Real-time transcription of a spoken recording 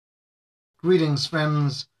Greetings,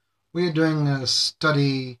 friends. We are doing a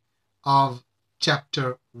study of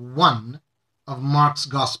chapter 1 of Mark's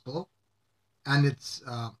Gospel, and it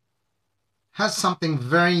has something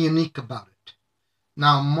very unique about it.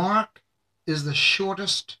 Now, Mark is the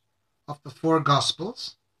shortest of the four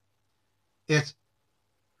Gospels. It's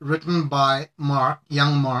written by Mark,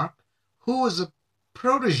 young Mark, who is a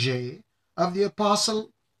protege of the Apostle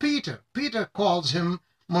Peter. Peter calls him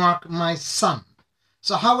Mark, my son.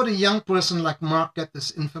 So how would a young person like Mark get this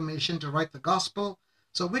information to write the gospel?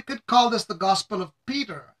 So we could call this the Gospel of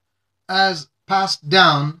Peter, as passed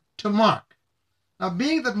down to Mark. Now,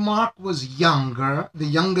 being that Mark was younger, the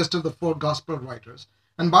youngest of the four gospel writers,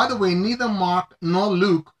 and by the way, neither Mark nor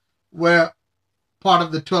Luke were part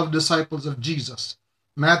of the 12 disciples of Jesus.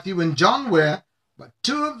 Matthew and John were, but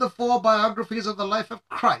two of the four biographies of the life of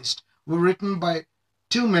Christ were written by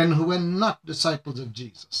two men who were not disciples of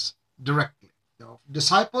Jesus directly.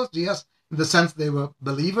 Disciples, yes, in the sense they were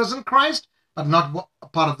believers in Christ, but not a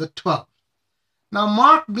part of the 12. Now,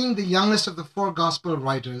 Mark, being the youngest of the four gospel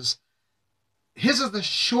writers, his is the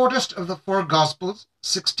shortest of the four gospels,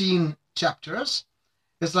 16 chapters.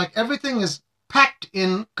 It's like everything is packed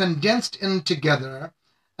in, condensed in together,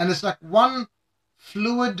 and it's like one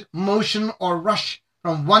fluid motion or rush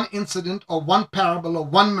from one incident or one parable or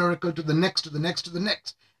one miracle to the next, to the next, to the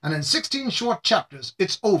next. And in 16 short chapters,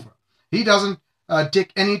 it's over. He doesn't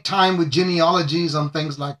take any time with genealogies and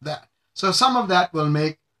things like that. So some of that will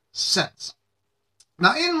make sense.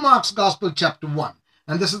 Now, in Mark's Gospel, chapter 1,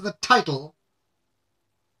 and this is the title,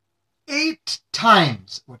 8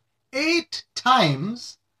 times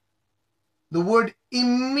the word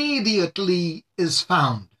immediately is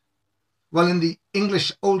found. Well, in the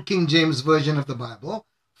English Old King James Version of the Bible,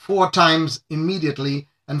 4 times immediately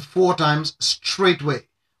and 4 times straightway,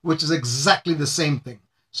 which is exactly the same thing.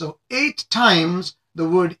 So 8 times the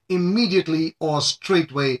word immediately or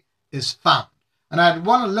straightway is found. And I'd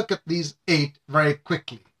want to look at these 8 very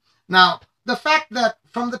quickly. Now, the fact that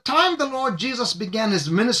from the time the Lord Jesus began his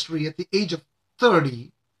ministry at the age of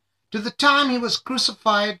 30 to the time he was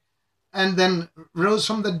crucified and then rose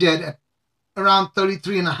from the dead at around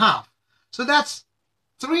 33 and a half. So that's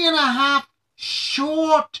 3.5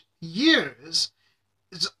 short years.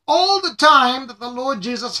 It's all the time that the Lord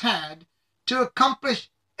Jesus had to accomplish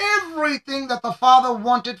everything that the Father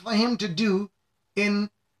wanted for him to do in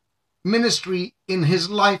ministry in his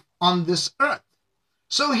life on this earth.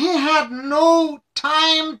 So he had no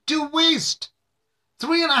time to waste.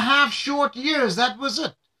 3.5 short years, that was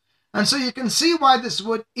it. And so you can see why this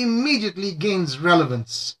word immediately gains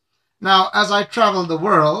relevance. Now, as I travel the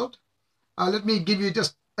world, let me give you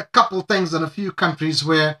just a couple things in a few countries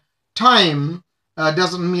where time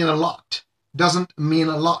doesn't mean a lot.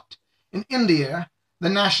 In India, the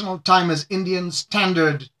national time is Indian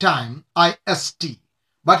Standard Time, IST.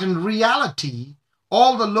 But in reality,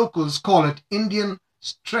 all the locals call it Indian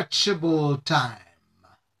Stretchable Time,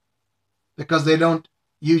 because they don't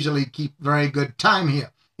usually keep very good time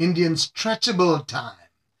here. Indian Stretchable Time.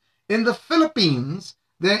 In the Philippines,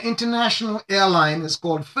 their international airline is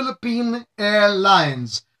called Philippine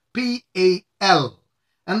Airlines, PAL.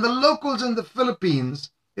 And the locals in the Philippines,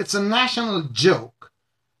 it's a national joke.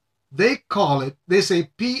 They say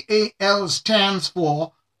PAL stands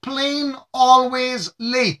for Plane Always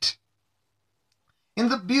Late. In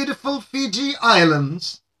the beautiful Fiji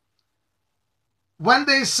Islands, when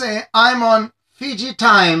they say, I'm on Fiji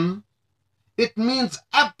time, it means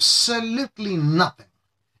absolutely nothing.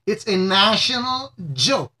 It's a national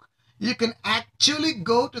joke. You can actually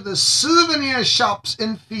go to the souvenir shops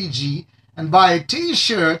in Fiji and buy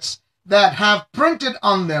t-shirts that have printed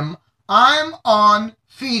on them, I'm on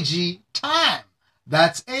Fiji time.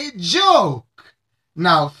 That's a joke.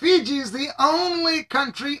 Now, Fiji is the only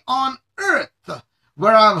country on earth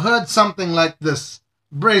where I've heard something like this.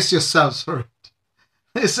 Brace yourselves for it.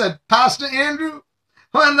 They said, Pastor Andrew,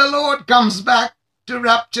 when the Lord comes back to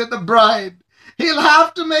rapture the bride, he'll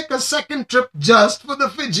have to make a second trip just for the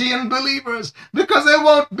Fijian believers because they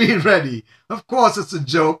won't be ready. Of course, it's a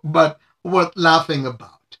joke, but worth laughing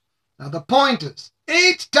about. Now, the point is,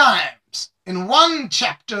 8 times in one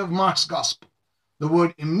chapter of Mark's Gospel, the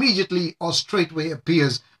word immediately or straightway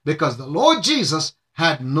appears because the Lord Jesus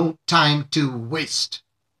had no time to waste.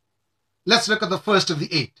 Let's look at the first of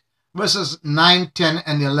the 8, verses 9, 10,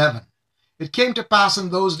 and 11. It came to pass in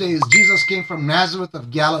those days, Jesus came from Nazareth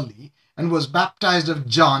of Galilee and was baptized of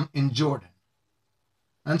John in Jordan.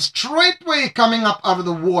 And straightway coming up out of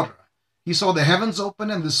the water, he saw the heavens open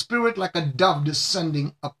and the Spirit like a dove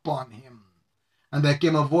descending upon him. And there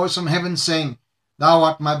came a voice from heaven saying, Thou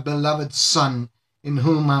art my beloved Son, in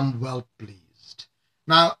whom I am well pleased.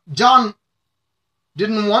 Now, John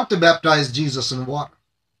didn't want to baptize Jesus in water.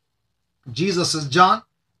 Jesus says, John,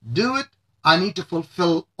 do it. I need to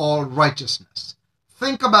fulfill all righteousness.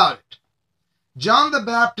 Think about it. John the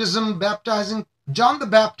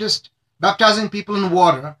Baptist baptizing people in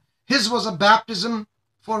water, his was a baptism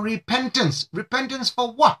for repentance. Repentance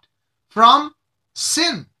for what? From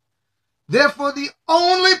sin. Therefore, the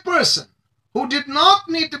only person who did not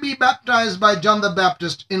need to be baptized by John the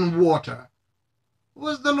Baptist in water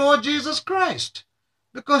was the Lord Jesus Christ,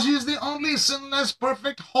 because he is the only sinless,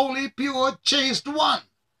 perfect, holy, pure, chaste one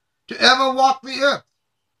to ever walk the earth.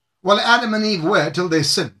 Well, Adam and Eve were till they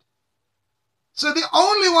sinned. So the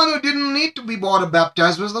only one who didn't need to be water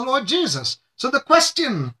baptized was the Lord Jesus. So the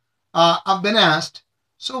question I've been asked,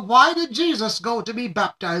 so why did Jesus go to be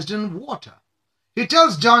baptized in water? He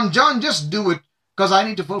tells John, just do it because I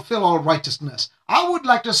need to fulfill all righteousness. I would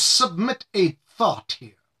like to submit a thought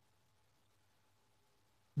here.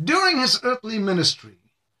 During his earthly ministry,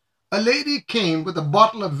 a lady came with a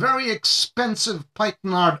bottle of very expensive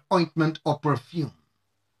spikenard ointment or perfume.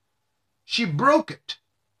 She broke it,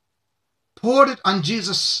 poured it on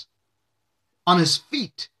Jesus, on his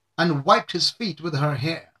feet, and wiped his feet with her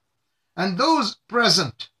hair. And those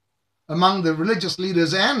present among the religious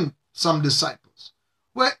leaders and some disciples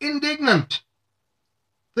were indignant,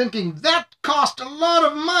 thinking that cost a lot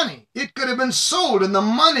of money. It could have been sold and the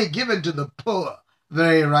money given to the poor.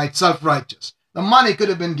 Very right, self-righteous. The money could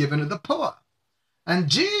have been given to the poor. And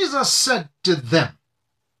Jesus said to them,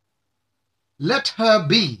 let her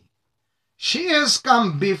be. She has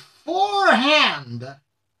come beforehand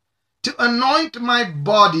to anoint my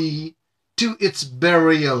body to its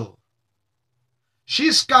burial.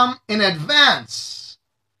 She's come in advance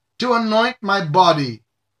to anoint my body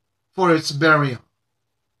for its burial.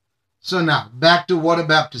 So now, back to water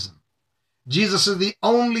baptism. Jesus is the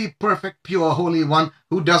only perfect, pure, holy one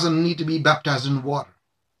who doesn't need to be baptized in water.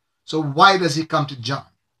 So why does he come to John?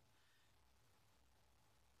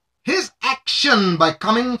 His action by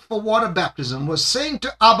coming for water baptism was saying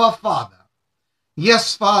to Abba, Father,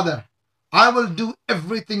 yes, Father, I will do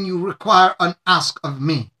everything you require and ask of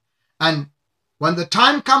me. And when the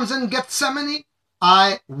time comes in Gethsemane,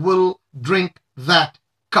 I will drink that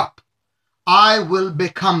cup. I will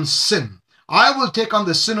become sin. I will take on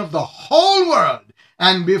the sin of the whole world.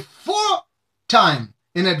 And before time,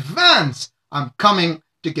 in advance, I'm coming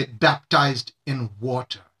to get baptized in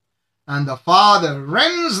water. And the Father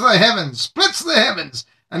rends the heavens, splits the heavens,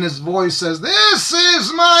 and his voice says, this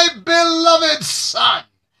is my beloved Son,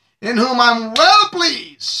 in whom I'm well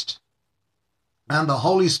pleased. And the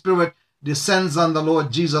Holy Spirit descends on the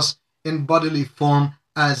Lord Jesus in bodily form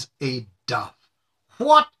as a dove.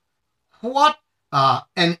 What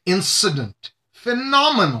an incident.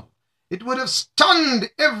 Phenomenal. It would have stunned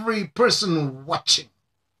every person watching.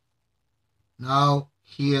 Now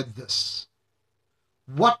hear this.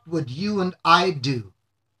 What would you and I do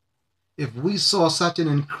if we saw such an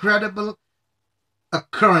incredible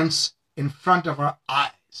occurrence in front of our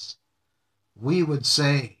eyes? We would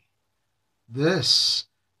say, this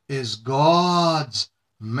is God's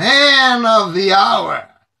man of the hour.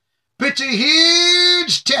 Pitch a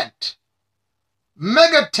huge tent,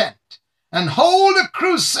 mega tent, and hold a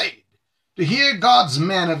crusade to hear God's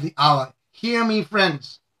man of the hour. Hear me,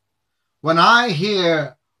 friends. When I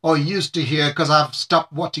hear, or used to hear, because I've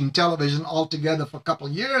stopped watching television altogether for a couple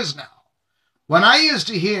of years now, when I used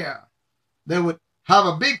to hear they would have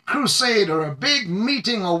a big crusade or a big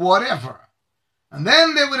meeting or whatever, and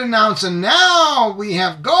then they would announce, and now we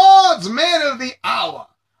have God's man of the hour,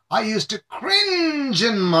 I used to cringe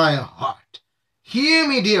in my heart. Hear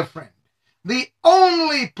me, dear friend. The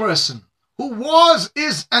only person who was,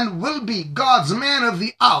 is, and will be God's man of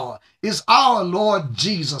the hour is our Lord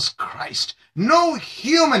Jesus Christ. No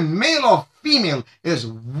human, male or female, is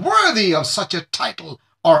worthy of such a title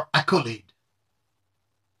or accolade.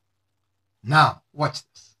 Now, watch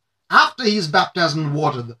this. After he's baptized in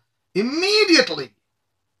water, immediately,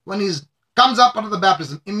 when he comes up out of the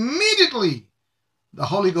baptism, immediately the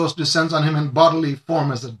Holy Ghost descends on him in bodily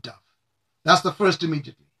form as a dove. That's the first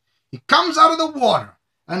immediately. He comes out of the water,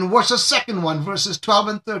 and watch the second one, verses 12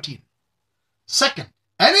 and 13. Second,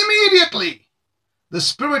 and immediately the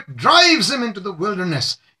Spirit drives him into the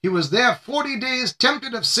wilderness. He was there 40 days,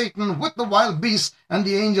 tempted of Satan with the wild beasts, and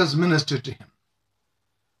the angels ministered to him.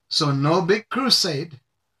 So no big crusade.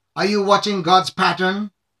 Are you watching God's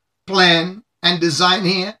pattern, plan, and design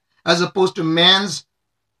here, as opposed to man's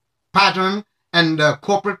pattern and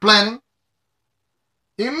corporate planning?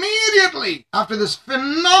 Immediately after this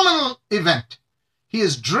phenomenal event, he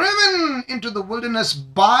is driven into the wilderness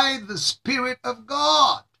by the Spirit of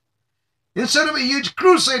God. Instead of a huge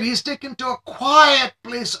crusade, he's taken to a quiet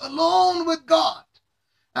place alone with God.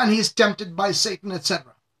 And he's tempted by Satan,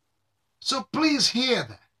 etc. So please hear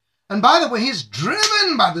that. And by the way, he's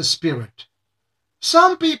driven by the Spirit.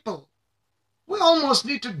 Some people, we almost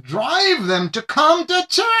need to drive them to come to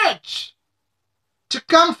church, to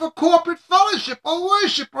come for corporate fellowship or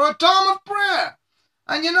worship or a time of prayer.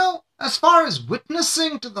 And you know, as far as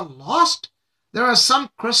witnessing to the lost, there are some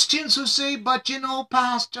Christians who say, but you know,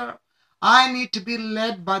 Pastor, I need to be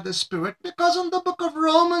led by the Spirit, because in the book of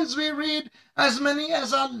Romans we read, as many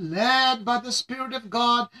as are led by the Spirit of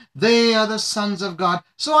God, they are the sons of God.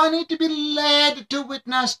 So I need to be led to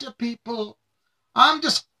witness to people. I'm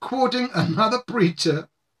just quoting another preacher,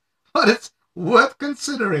 but it's worth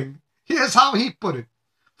considering. Here's how he put it.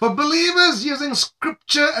 For believers using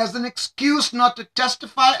Scripture as an excuse not to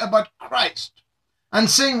testify about Christ and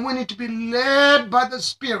saying we need to be led by the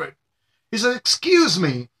Spirit, he said, excuse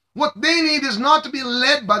me, what they need is not to be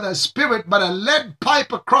led by the Spirit, but a lead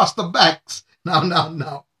pipe across the backs.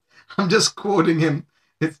 Now. I'm just quoting him.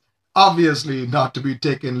 It's obviously not to be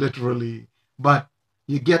taken literally, but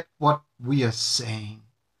you get what we are saying.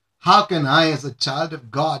 How can I, as a child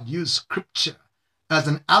of God, use Scripture as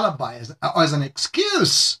an alibi, as an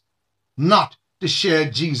excuse not to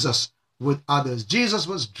share Jesus with others? Jesus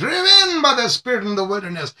was driven by the Spirit in the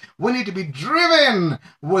wilderness. We need to be driven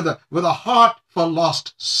with a heart for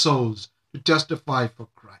lost souls to testify for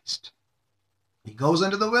Christ. He goes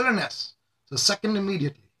into the wilderness, the second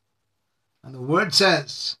immediately. And the word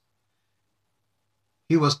says,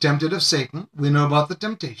 he was tempted of Satan. We know about the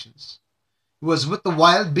temptations. He was with the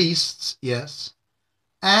wild beasts, yes.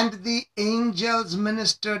 And the angels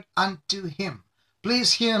ministered unto him.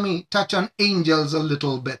 Please hear me touch on angels a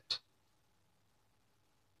little bit.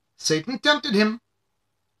 Satan tempted him,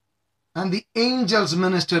 and the angels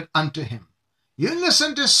ministered unto him. You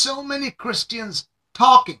listen to so many Christians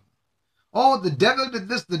talking. Oh, the devil did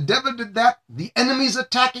this, the devil did that, the enemy's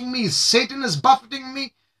attacking me, Satan is buffeting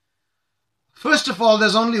me. First of all,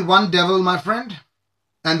 there's only one devil, my friend,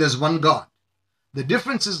 and there's one God. The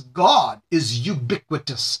difference is God is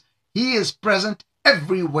ubiquitous. He is present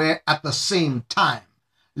everywhere at the same time.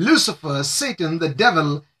 Lucifer, Satan, the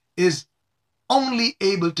devil, is only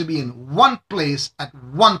able to be in one place at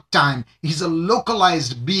one time. He's a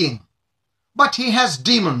localized being. But he has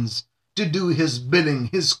demons to do his bidding,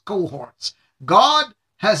 his cohorts. God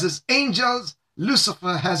has his angels,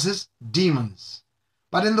 Lucifer has his demons.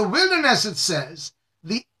 But in the wilderness it says,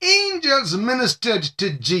 the angels ministered to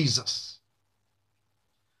Jesus.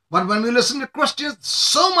 But when we listen to Christians,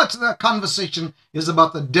 so much of their conversation is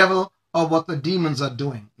about the devil or what the demons are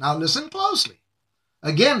doing. Now listen closely.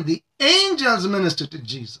 Again, the angels ministered to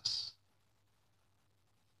Jesus.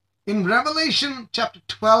 In Revelation chapter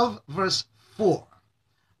 12, verse 4,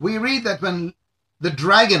 we read that when the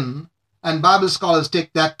dragon, and Bible scholars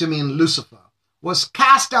take that to mean Lucifer, was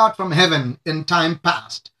cast out from heaven in time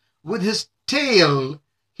past, with his tail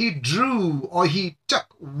he drew, or he took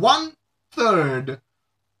 1/3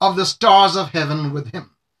 of the stars of heaven with him.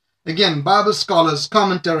 Again, Bible scholars,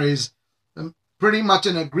 commentaries, pretty much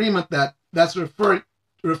in agreement that that's referring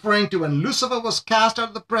to when Lucifer was cast out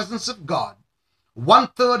of the presence of God.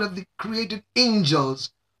 1/3 of the created angels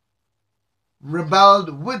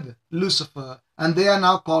rebelled with Lucifer, and they are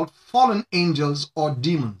now called fallen angels or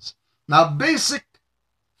demons. Now, basic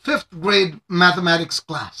 5th grade mathematics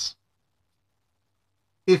class.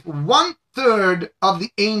 If 1/3 of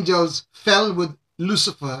the angels fell with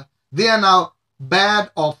Lucifer, they are now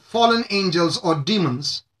bad or fallen angels or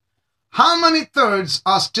demons. How many thirds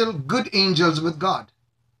are still good angels with God?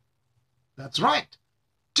 That's right,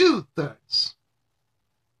 2/3.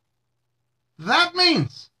 That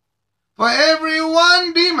means for every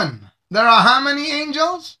one demon, there are how many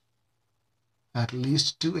angels? At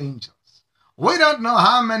least 2 angels. We don't know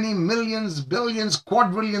how many millions, billions,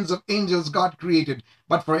 quadrillions of angels God created,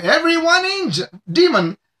 but for every one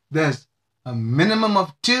demon, there's a minimum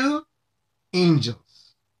of 2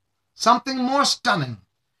 angels. Something more stunning.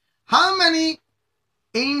 How many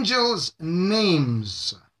angels'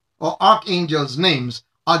 names or archangels' names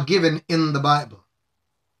are given in the Bible?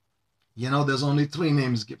 You know, there's only 3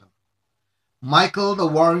 names given. Michael, the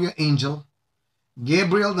warrior angel,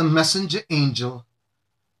 Gabriel, the messenger angel,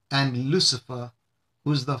 and Lucifer,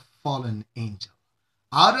 who's the fallen angel.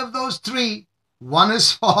 Out of those 3, 1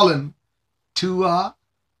 is fallen, 2 are,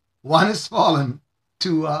 1 is fallen,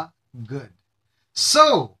 2 are good.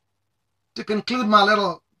 So, to conclude my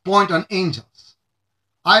little point on angels,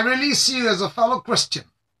 I release you as a fellow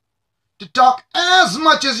Christian to talk as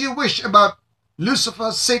much as you wish about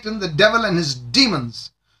Lucifer, Satan, the devil, and his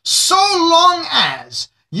demons, so long as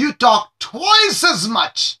you talk twice as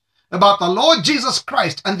much about the Lord Jesus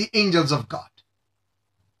Christ and the angels of God.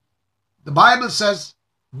 The Bible says,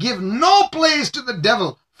 give no place to the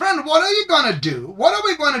devil. Friend, what are you going to do? What are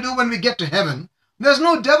we going to do when we get to heaven? There's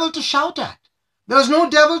no devil to shout at. There's no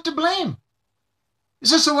devil to blame. He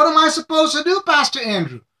says, so what am I supposed to do, Pastor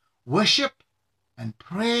Andrew? Worship and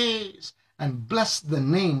praise and bless the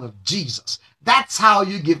name of Jesus. That's how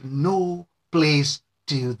you give no place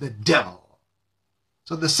to the devil.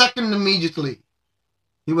 So the second, immediately,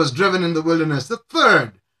 he was driven in the wilderness. The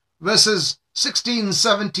third, verses 16,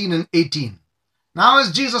 17, and 18. Now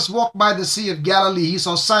as Jesus walked by the Sea of Galilee, he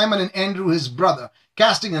saw Simon and Andrew his brother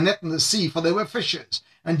casting a net in the sea, for they were fishers.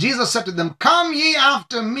 And Jesus said to them, come ye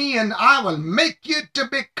after me, and I will make you to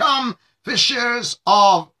become fishers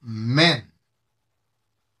of men.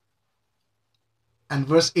 And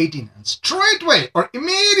verse 18, and straightway, or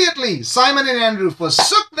immediately, Simon and Andrew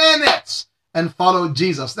forsook their nets and followed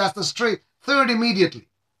Jesus. That's the third, immediately.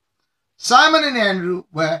 Simon and Andrew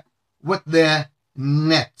were with their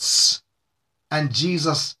nets, and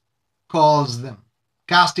Jesus calls them,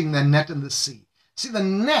 casting their net in the sea. See, the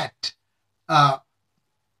net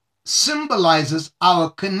symbolizes our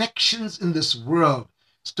connections in this world.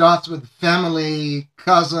 Starts with family,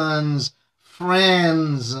 cousins,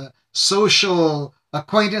 friends, social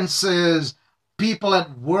acquaintances, people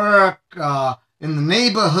at work, in the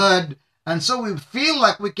neighborhood. And so we feel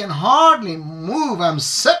like we can hardly move. I'm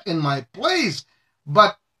set in my place.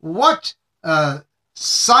 But what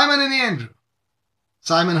Simon and Andrew,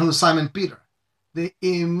 Simon who's Simon Peter, they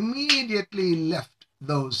immediately left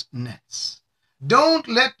those nets. Don't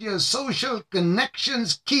let your social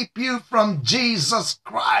connections keep you from Jesus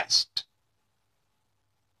Christ.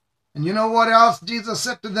 And you know what else Jesus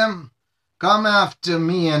said to them? Come after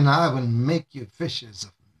me and I will make you fishers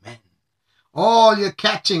of men. All you're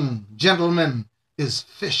catching, gentlemen, is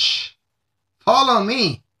fish. Follow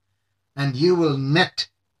me and you will net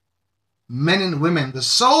men and women, the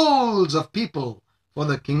souls of people for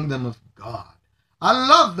the kingdom of God. I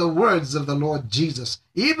love the words of the Lord Jesus.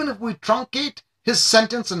 Even if we truncate his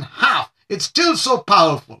sentence in half, it's still so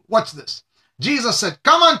powerful. Watch this. Jesus said,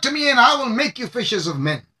 come unto me and I will make you fishers of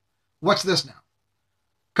men. Watch this now.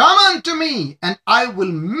 Come unto me and I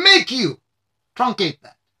will make you. Truncate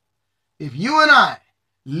that. If you and I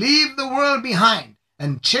leave the world behind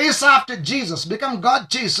and chase after Jesus, become God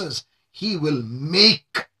chasers, he will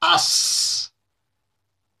make us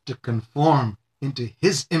to conform into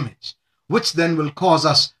his image, which then will cause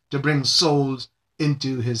us to bring souls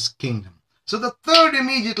into his kingdom. So the third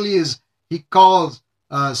immediately is he calls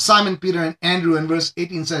Simon, Peter, and Andrew, and verse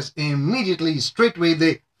 18 says, immediately, straightway,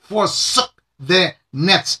 they forsook their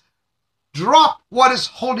nets. Drop what is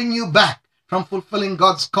holding you back from fulfilling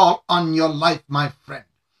God's call on your life, my friend.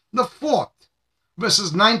 The fourth,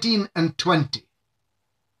 verses 19 and 20.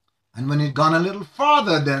 And when he'd gone a little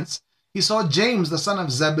farther thence, he saw James, the son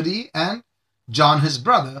of Zebedee, and John, his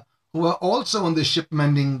brother, who were also in the ship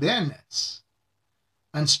mending their nets.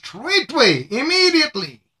 And straightway,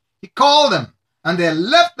 immediately, he called them, and they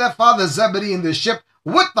left their father Zebedee in the ship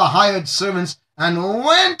with the hired servants and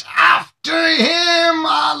went after him.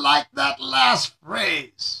 I like that last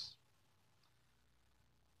phrase.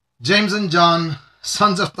 James and John,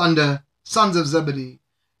 sons of thunder, sons of Zebedee,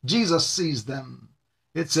 Jesus sees them.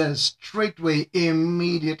 It says, straightway,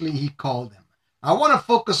 immediately he called them. I want to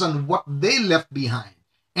focus on what they left behind.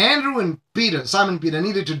 Andrew and Peter, Simon Peter,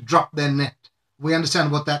 needed to drop their net. We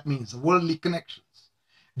understand what that means, the worldly connections.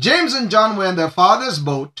 James and John were in their father's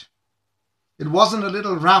boat. It wasn't a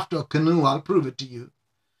little raft or canoe, I'll prove it to you.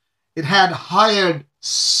 It had hired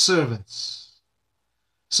servants.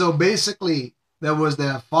 So basically, there was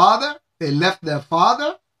their father, they left their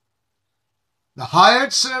father, the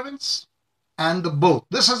hired servants, and the boat.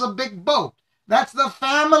 This is a big boat. That's the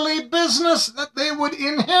family business that they would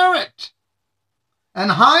inherit.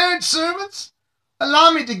 And hired servants?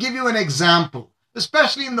 Allow me to give you an example.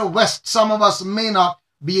 Especially in the West, some of us may not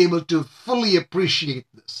be able to fully appreciate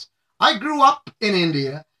this. I grew up in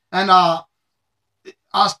India, and our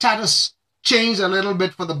status changed a little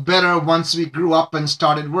bit for the better once we grew up and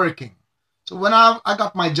started working. So when I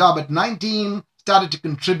got my job at 19, started to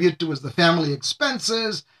contribute towards the family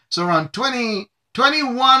expenses. So around 20,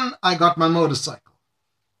 21, I got my motorcycle.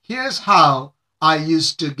 Here's how I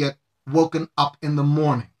used to get woken up in the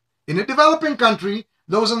morning. In a developing country,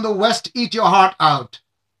 those in the West eat your heart out.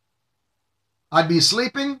 I'd be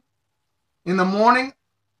sleeping. In the morning,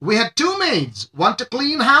 we had two maids, one to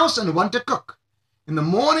clean house and one to cook. In the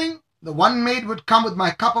morning, the one maid would come with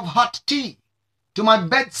my cup of hot tea to my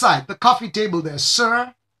bedside, the coffee table there.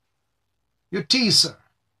 Sir, your tea, sir.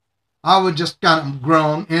 I would just kind of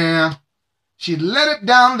groan. Yeah. She'd let it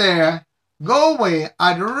down there, go away.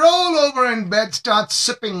 I'd roll over in bed, start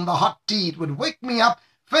sipping the hot tea. It would wake me up,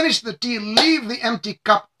 finish the tea, leave the empty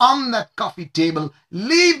cup on that coffee table,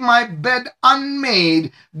 leave my bed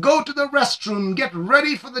unmade, go to the restroom, get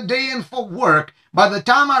ready for the day and for work. By the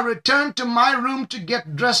time I returned to my room to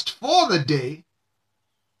get dressed for the day,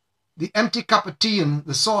 the empty cup of tea and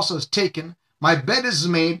the saucer is taken, my bed is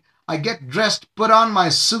made, I get dressed, put on my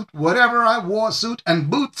suit, whatever I wore, suit and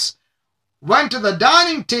boots, went to the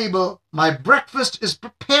dining table, my breakfast is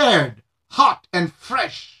prepared, hot and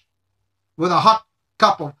fresh, with a hot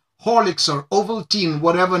cup of Horlicks or Ovaltine,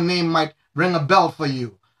 whatever name might ring a bell for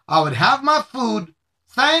you. I would have my food,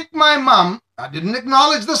 thank my mom. I didn't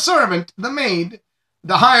acknowledge the servant, the maid,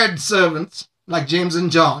 the hired servants, like James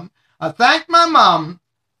and John. I thanked my mom,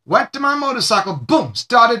 went to my motorcycle, boom,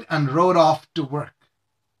 started and rode off to work.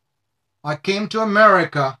 I came to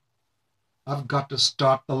America. I've got to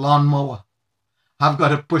start the lawnmower. I've got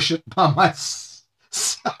to push it by myself.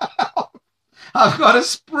 I've got to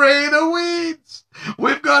spray the weeds.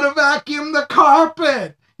 We've got to vacuum the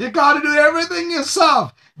carpet. You got to do everything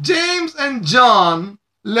yourself. James and John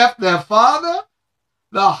left their father,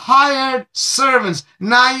 the hired servants.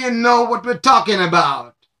 Now you know what we're talking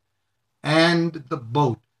about. And the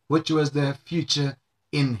boat, which was their future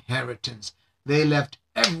inheritance. They left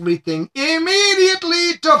everything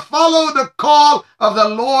immediately to follow the call of the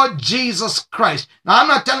Lord Jesus Christ. Now, I'm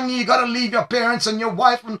not telling you got to leave your parents and your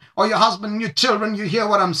wife or your husband and your children. You hear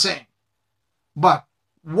what I'm saying. But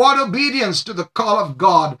what obedience to the call of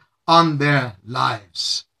God on their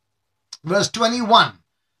lives. Verse 21.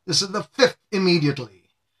 This is the fifth immediately.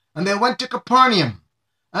 And they went to Capernaum,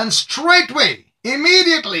 and straightway,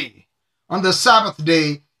 immediately, on the Sabbath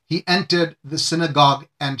day, he entered the synagogue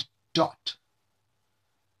and taught.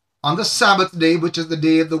 On the Sabbath day, which is the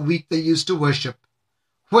day of the week they used to worship,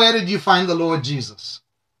 where did you find the Lord Jesus?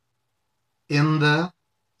 In the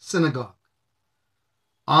synagogue.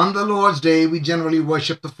 On the Lord's day, we generally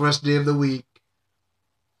worship the first day of the week.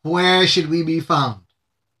 Where should we be found?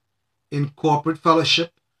 In corporate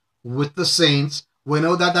fellowship with the saints. We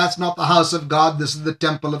know that that's not the house of God. This is the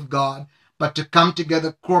temple of God. But to come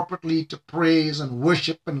together corporately to praise and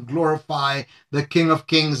worship and glorify the King of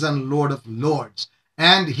Kings and Lord of Lords.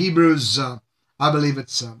 And Hebrews, I believe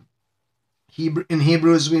it's in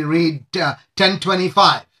Hebrews we read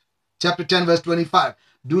 10:25, chapter 10 verse 25.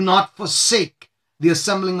 Do not forsake the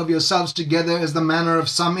assembling of yourselves together as the manner of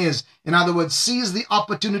some is. In other words, seize the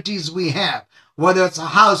opportunities we have, whether it's a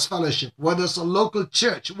house fellowship, whether it's a local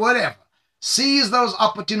church, whatever. Seize those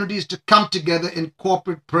opportunities to come together in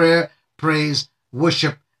corporate prayer, praise,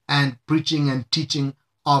 worship, and preaching and teaching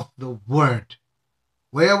of the word.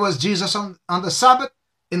 Where was Jesus on the Sabbath?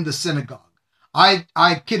 In the synagogue. I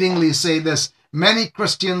kiddingly say this. Many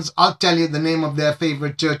Christians, I'll tell you the name of their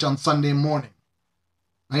favorite church on Sunday morning.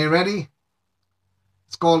 Are you ready?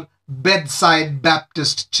 It's called Bedside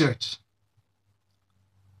Baptist Church.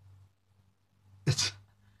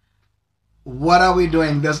 What are we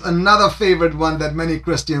doing? There's another favorite one that many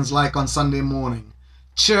Christians like on Sunday morning.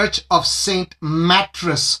 Church of Saint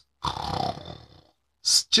Mattress.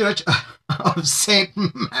 Church of Saint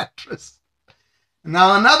Mattress.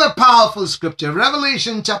 Now another powerful scripture,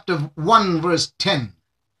 Revelation chapter 1 verse 10.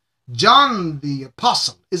 John the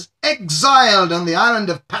apostle is exiled on the island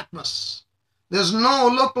of Patmos. There's no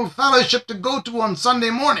local fellowship to go to on Sunday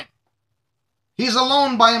morning. He's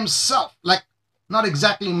alone by himself, like not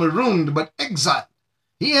exactly marooned, but exiled.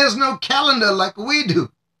 He has no calendar like we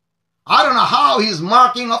do. I don't know how he's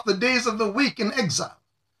marking off the days of the week in exile.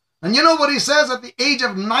 And you know what he says at the age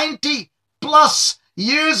of 90 plus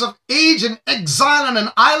years of age in exile on an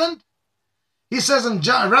island? He says in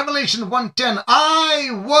Revelation 1:10, I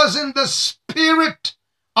was in the Spirit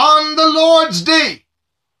on the Lord's day.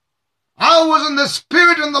 I was in the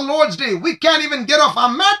Spirit on the Lord's day. We can't even get off our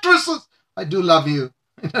mattresses. I do love you.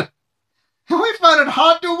 We find it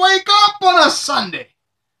hard to wake up on a Sunday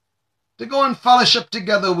to go and fellowship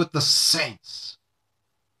together with the saints.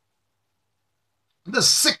 The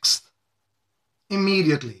sixth,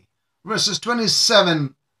 immediately, verses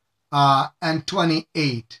 27 and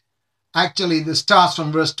 28. Actually, this starts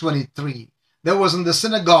from verse 23. There was in the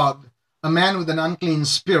synagogue a man with an unclean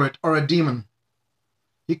spirit or a demon.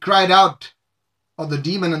 He cried out, or the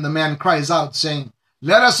demon and the man cries out, saying,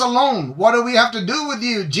 Let us alone. What do we have to do with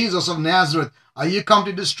you, Jesus of Nazareth? Are you come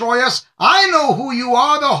to destroy us? I know who you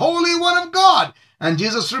are, the Holy One of God. And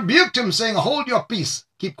Jesus rebuked him, saying, Hold your peace,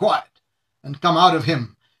 keep quiet, and come out of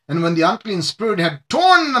him. And when the unclean spirit had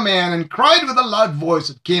torn the man and cried with a loud voice,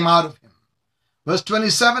 it came out of him. Verse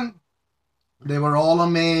 27, They were all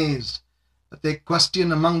amazed, that they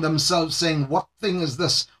questioned among themselves, saying, "What thing is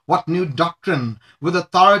this? What new doctrine? With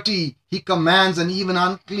authority he commands, and even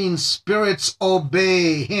unclean spirits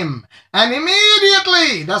obey him." And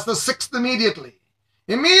immediately, that's the sixth immediately,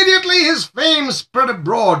 immediately his fame spread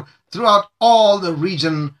abroad throughout all the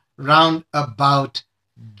region round about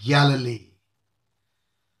Galilee.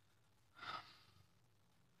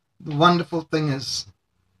 The wonderful thing is,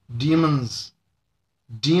 demons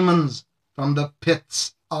from the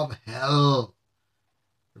pits of hell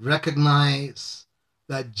recognize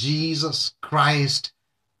that Jesus Christ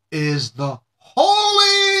is the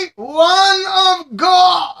Holy One of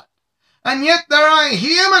God. And yet there are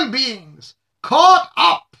human beings caught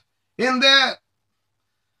up in their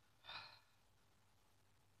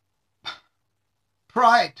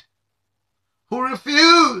pride who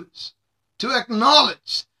refuse to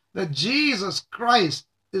acknowledge that Jesus Christ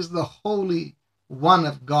is the Holy One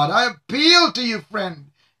of God. I appeal to you,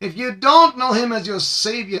 friend, if you don't know him as your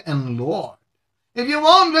Savior and Lord, if you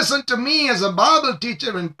won't listen to me as a Bible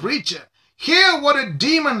teacher and preacher, hear what a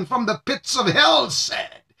demon from the pits of hell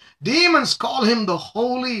said. Demons call him the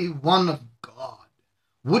Holy One of God.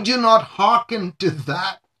 Would you not hearken to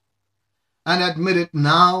that and admit it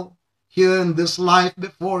now, here in this life,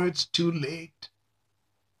 before it's too late?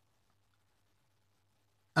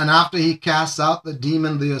 And after he casts out the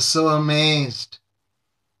demon, they are so amazed.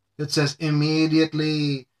 It says,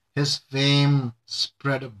 immediately his fame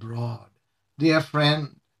spread abroad. Dear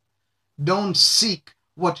friend, don't seek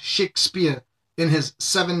what Shakespeare in his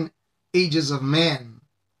 7 ages of man,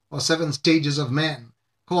 or 7 stages of man,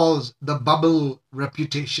 calls the bubble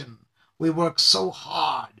reputation. We work so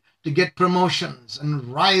hard to get promotions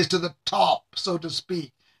and rise to the top, so to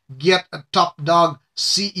speak, get a top dog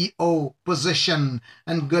CEO position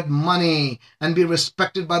and good money and be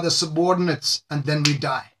respected by the subordinates, and then we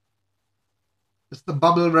die. It's the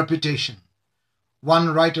bubble reputation.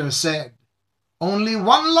 One writer said, only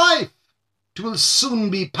one life, 'twill soon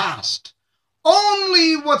be past.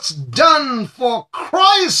 Only what's done for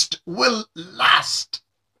Christ will last.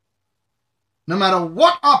 No matter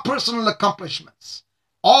what our personal accomplishments,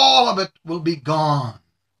 all of it will be gone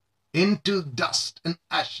into dust and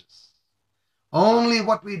ashes. Only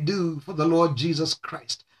what we do for the Lord Jesus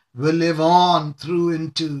Christ will live on through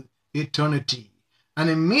into eternity. And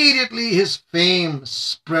immediately his fame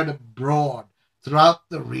spread abroad throughout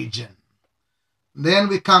the region. Then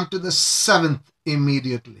we come to the 7th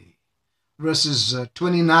immediately, verses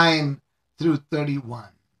 29 through 31.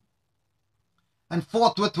 And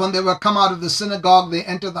forthwith, when they were come out of the synagogue, they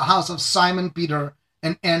entered the house of Simon Peter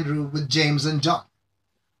and Andrew with James and John.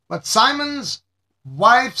 But Simon's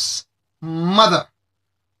wife's mother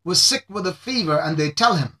was sick with a fever, and they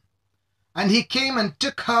tell him. And he came and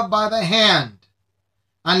took her by the hand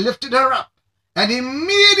and lifted her up. And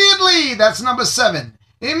immediately, that's number 7,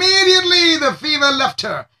 immediately the fever left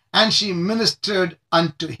her, and she ministered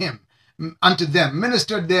unto them.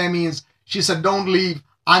 Ministered there means she said, don't leave.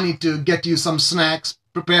 I need to get you some snacks,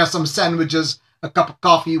 prepare some sandwiches, a cup of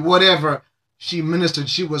coffee, whatever. She ministered.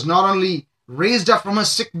 She was not only raised up from her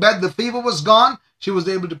sick bed, the fever was gone, she was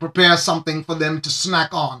able to prepare something for them to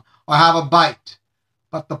snack on or have a bite.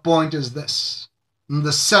 But the point is this, in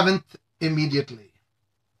the 7th immediately.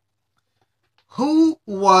 Who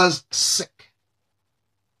was sick?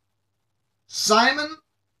 Simon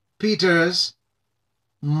Peter's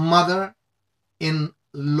mother-in-law.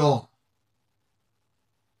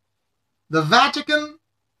 The Vatican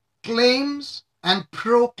claims and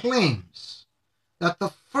proclaims that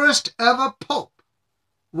the first ever pope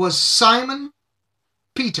was Simon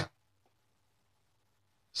Peter.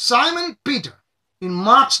 Simon Peter, in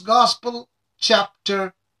Mark's Gospel,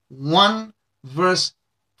 chapter 1, verse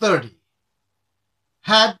 30,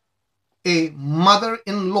 had a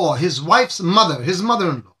mother-in-law, his wife's mother, his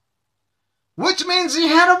mother-in-law, which means he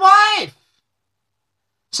had a wife.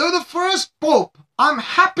 So the first pope, I'm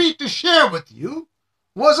happy to share with you,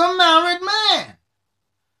 was a married man.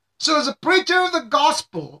 So as a preacher of the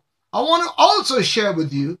gospel, I want to also share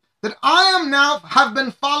with you that I have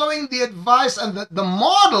been following the advice and the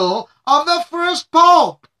model of the first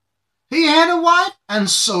pope. He had a wife, and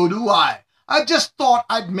so do I. I just thought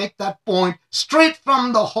I'd make that point straight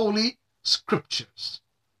from the Holy Scriptures.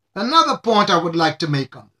 Another point I would like to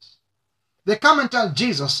make on this. They come and tell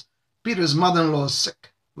Jesus, Peter's mother-in-law is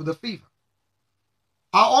sick with a fever.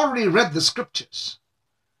 I already read the Scriptures.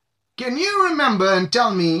 Can you remember and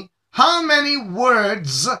tell me how many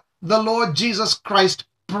words the Lord Jesus Christ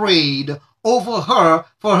prayed over her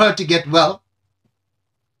for her to get well?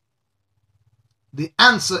 The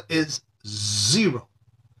answer is 0.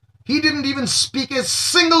 He didn't even speak a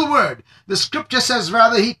single word. The scripture says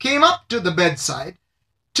rather he came up to the bedside,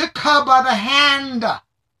 took her by the hand,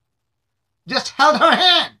 just held her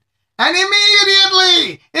hand. And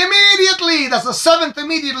immediately, that's the seventh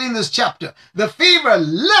immediately in this chapter, the fever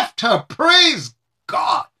left her. Praise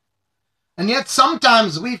God. And yet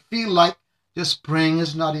sometimes we feel like just praying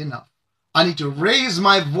is not enough. I need to raise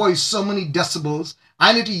my voice so many decibels.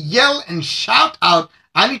 I need to yell and shout out.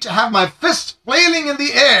 I need to have my fists flailing in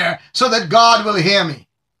the air so that God will hear me.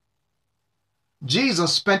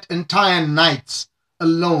 Jesus spent entire nights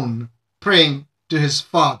alone praying to his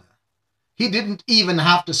Father. He didn't even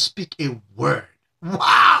have to speak a word.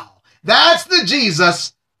 Wow! That's the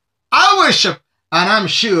Jesus I worship, and I'm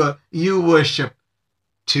sure you worship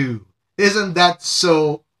too. Isn't that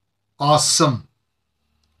so awesome?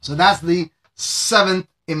 So that's the seventh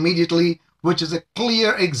immediately, which is a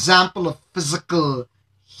clear example of physical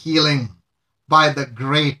healing by the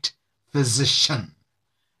great physician.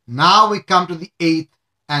 Now we come to the eighth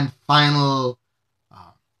and final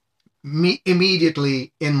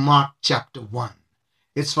immediately in Mark chapter 1.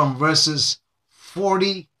 It's from verses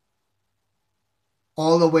 40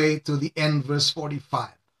 all the way to the end, verse 45.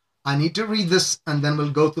 I need to read this and then we'll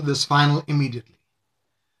go through this final immediately.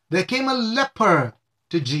 There came a leper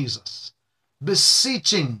to Jesus,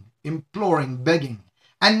 beseeching, imploring, begging,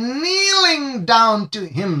 and kneeling down to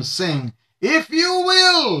him, saying, "If you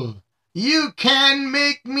will, you can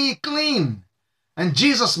make me clean." And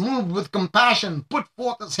Jesus, moved with compassion, put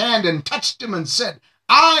forth his hand and touched him and said,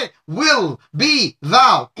 "I will be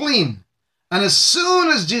thou clean." And as soon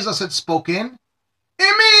as Jesus had spoken,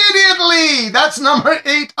 immediately, that's number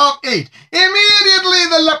 8 of 8, immediately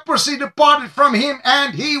the leprosy departed from him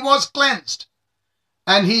and he was cleansed.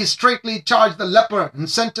 And he straightly charged the leper and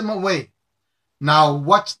sent him away. Now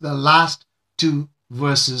watch the last 2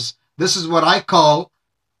 verses. This is what I call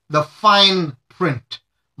the fine print.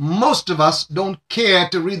 Most of us don't care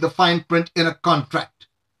to read the fine print in a contract.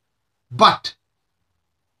 But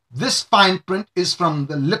this fine print is from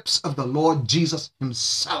the lips of the Lord Jesus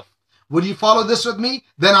himself. Would you follow this with me?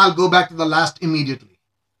 Then I'll go back to the last immediately.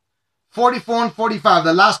 44 and 45,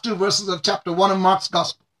 the last 2 verses of chapter 1 of Mark's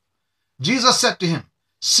Gospel. Jesus said to him,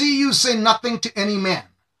 "See, you say nothing to any man,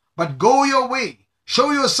 but go your way, show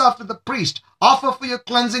yourself to the priest, offer for your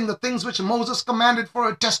cleansing the things which Moses commanded for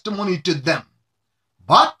a testimony to them."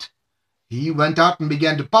 But he went out and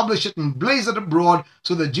began to publish it and blaze it abroad,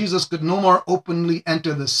 so that Jesus could no more openly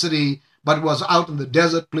enter the city, but was out in the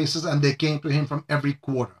desert places, and they came to him from every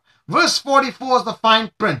quarter. Verse 44 is the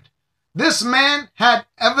fine print. This man had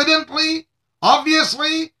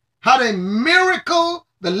obviously had a miracle.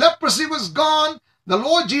 The leprosy was gone. The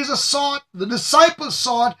Lord Jesus saw it. The disciples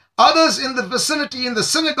saw it. Others in the vicinity in the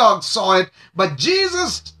synagogue saw it. But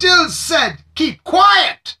Jesus still said, "Keep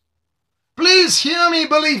quiet. Please hear me,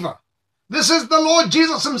 believer. This is the Lord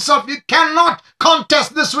Jesus himself. You cannot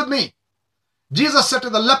contest this with me." Jesus said to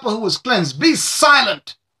the leper who was cleansed, "Be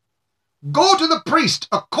silent. Go to the priest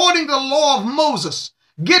according to the law of Moses.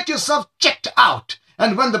 Get yourself checked out.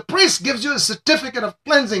 And when the priest gives you a certificate of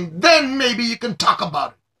cleansing, then maybe you can talk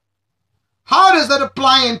about it." How does that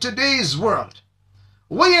apply in today's world?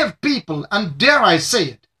 We have people, and dare I say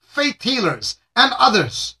it, faith healers and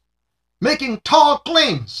others, making tall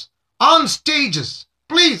claims on stages.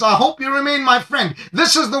 Please, I hope you remain my friend.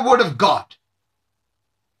 This is the word of God.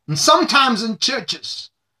 And sometimes in churches,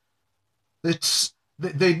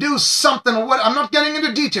 they do something, I'm not getting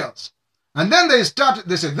into details. And then they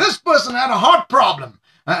say, this person had a heart problem.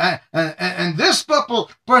 And this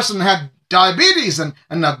person had diabetes, and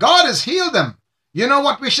now God has healed them. You know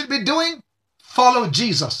what we should be doing? Follow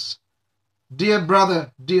Jesus. Dear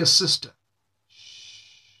brother, dear sister,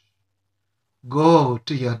 go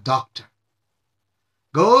to your doctor.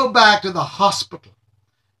 Go back to the hospital.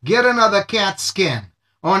 Get another CAT scan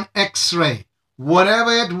or an X-ray,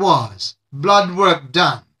 whatever it was, blood work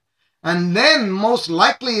done. And then most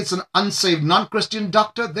likely it's an unsaved non-Christian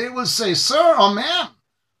doctor. They will say, "Sir or ma'am,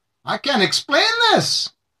 I can't explain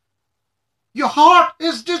this. Your heart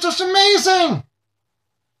is just amazing.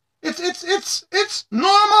 It's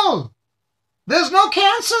normal. There's no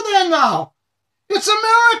cancer there now. It's a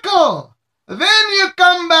miracle." Then you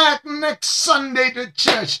come back next Sunday to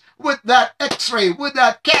church with that X-ray, with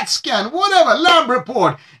that CAT scan, whatever, lab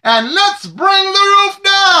report, and let's bring the roof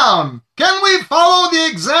down. Can we follow the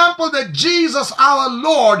example that Jesus our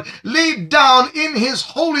Lord laid down in his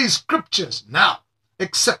holy scriptures? Now,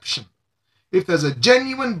 exception. If there's a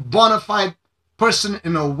genuine bona fide person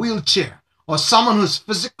in a wheelchair, or someone who's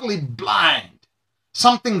physically blind,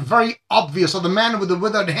 something very obvious, or the man with the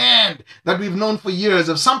withered hand that we've known for years,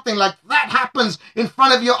 if something like that happens, happens in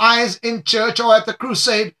front of your eyes in church or at the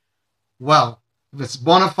crusade, well, if it's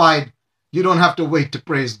bona fide, you don't have to wait to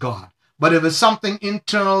praise God. But if it's something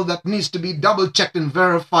internal that needs to be double-checked and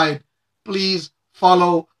verified, please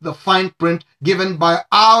follow the fine print given by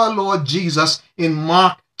our Lord Jesus in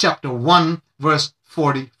Mark chapter 1, verse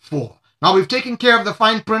 44. Now we've taken care of the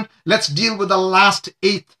fine print. Let's deal with the last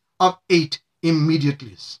 8 of 8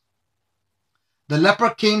 immediately. The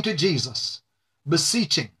leper came to Jesus,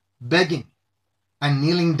 beseeching, begging, and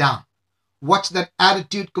kneeling down. What's that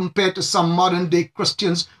attitude compared to some modern day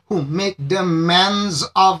Christians who make demands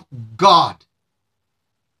of God?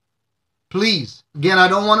 Please, again, I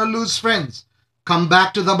don't want to lose friends. Come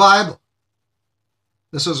back to the Bible.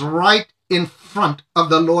 This was right in front of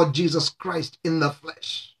the Lord Jesus Christ in the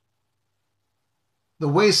flesh. The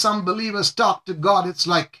way some believers talk to God, it's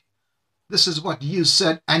like, this is what you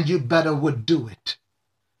said and you better would do it.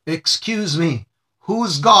 Excuse me,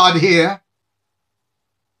 who's God here?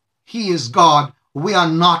 He is God. We are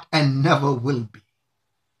not and never will be.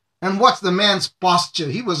 And what's the man's posture?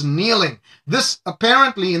 He was kneeling. This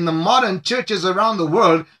apparently in the modern churches around the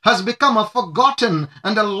world has become a forgotten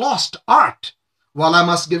and a lost art. While I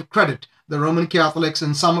must give credit, the Roman Catholics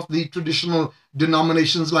and some of the traditional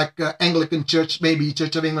denominations like Anglican Church, maybe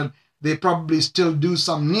Church of England, they probably still do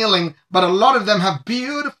some kneeling, but a lot of them have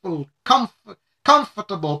beautiful,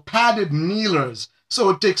 comfortable, padded kneelers, so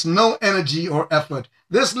it takes no energy or effort.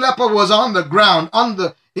 This leper was on the ground,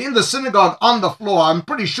 in the synagogue, on the floor. I'm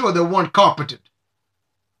pretty sure they weren't carpeted.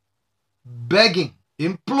 Begging,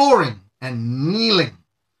 imploring, and kneeling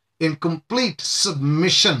in complete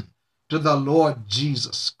submission to the Lord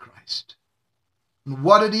Jesus Christ. And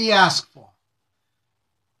what did he ask for?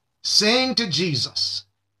 Saying to Jesus,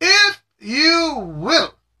 if you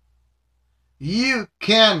will, you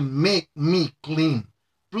can make me clean.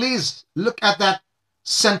 Please look at that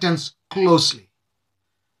sentence closely.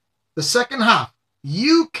 The second half,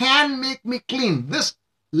 you can make me clean. This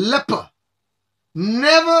leper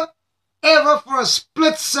never, ever for a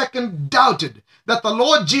split second doubted that the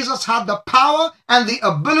Lord Jesus had the power and the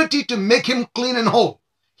ability to make him clean and whole.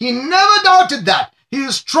 He never doubted that. He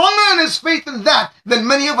is stronger in his faith in that than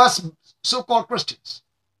many of us so-called Christians.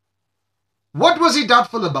 What was he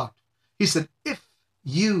doubtful about? He said, if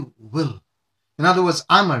you will. In other words,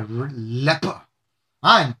 I'm a leper.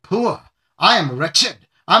 I'm poor. I am wretched.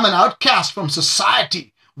 I'm an outcast from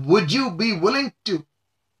society. Would you be willing to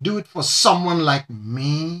do it for someone like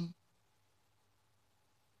me?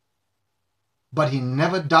 But he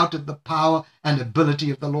never doubted the power and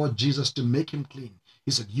ability of the Lord Jesus to make him clean.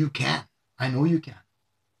 He said, you can. I know you can.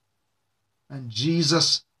 And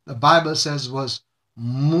Jesus, the Bible says, was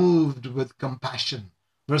moved with compassion.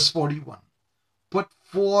 Verse 41. Put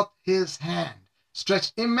forth his hand.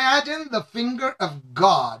 Stretched. Imagine the finger of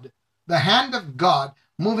God, the hand of God,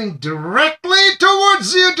 moving directly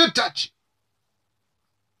towards you to touch you.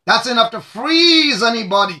 That's enough to freeze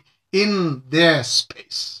anybody in their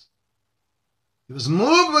space. He was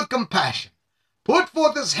moved with compassion, put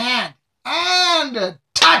forth his hand, and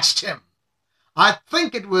touched him. I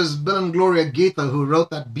think it was Bill and Gloria Gaither who wrote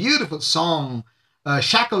that beautiful song,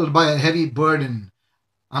 Shackled by a Heavy Burden.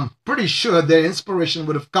 I'm pretty sure their inspiration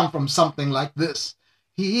would have come from something like this.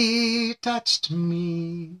 He touched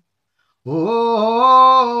me.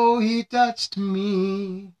 Oh, he touched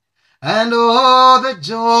me. And oh, the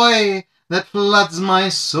joy that floods my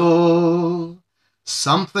soul.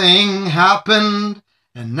 Something happened,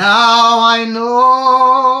 and now I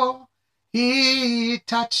know he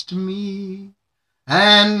touched me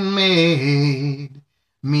and made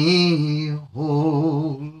me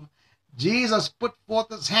whole. Jesus put forth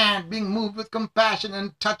his hand, being moved with compassion,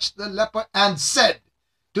 and touched the leper and said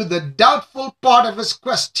to the doubtful part of his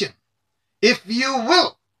question, if you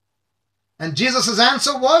will. And Jesus'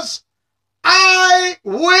 answer was, I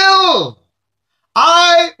will.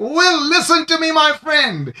 I will. Listen to me, my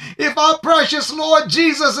friend. If our precious Lord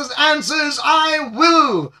Jesus' answer is, I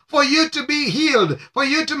will, for you to be healed, for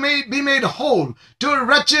you to be made whole, to a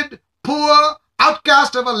wretched, poor,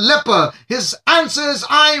 outcast of a leper, his answer is,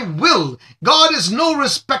 I will. God is no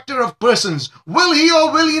respecter of persons. Will he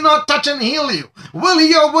or will he not touch and heal you? Will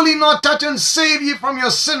he or will he not touch and save you from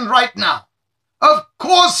your sin right now? Of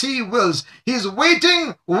course he wills. He's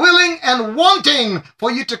waiting, willing, and wanting for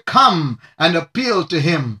you to come and appeal to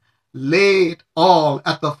him. Lay it all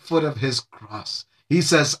at the foot of his cross. He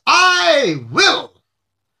says, I will.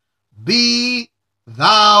 Be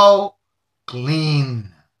thou clean.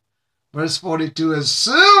 Verse 42, as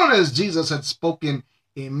soon as Jesus had spoken,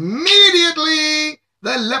 immediately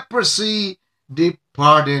the leprosy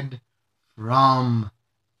departed from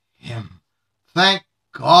him. Thank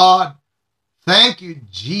God Thank you,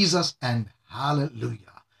 Jesus, and hallelujah.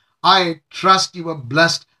 I trust you were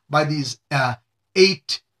blessed by these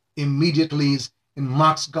 8 immediatelys in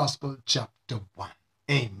Mark's Gospel, chapter 1.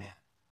 Amen.